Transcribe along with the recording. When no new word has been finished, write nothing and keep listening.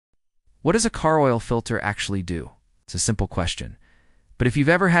What does a car oil filter actually do? It's a simple question. But if you've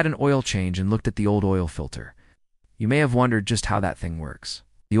ever had an oil change and looked at the old oil filter, you may have wondered just how that thing works.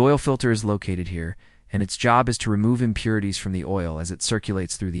 The oil filter is located here, and its job is to remove impurities from the oil as it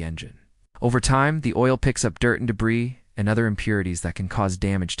circulates through the engine. Over time, the oil picks up dirt and debris and other impurities that can cause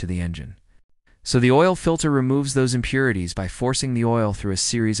damage to the engine. So the oil filter removes those impurities by forcing the oil through a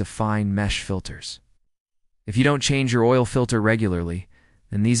series of fine mesh filters. If you don't change your oil filter regularly,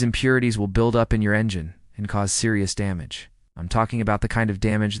 then these impurities will build up in your engine and cause serious damage. I'm talking about the kind of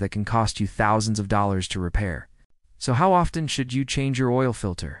damage that can cost you thousands of dollars to repair. So how often should you change your oil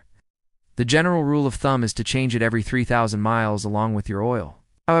filter? The general rule of thumb is to change it every 3,000 miles along with your oil.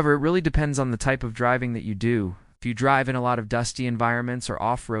 However, it really depends on the type of driving that you do. If you drive in a lot of dusty environments or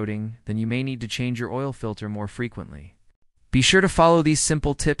off-roading, then you may need to change your oil filter more frequently. Be sure to follow these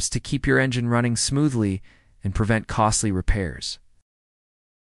simple tips to keep your engine running smoothly and prevent costly repairs.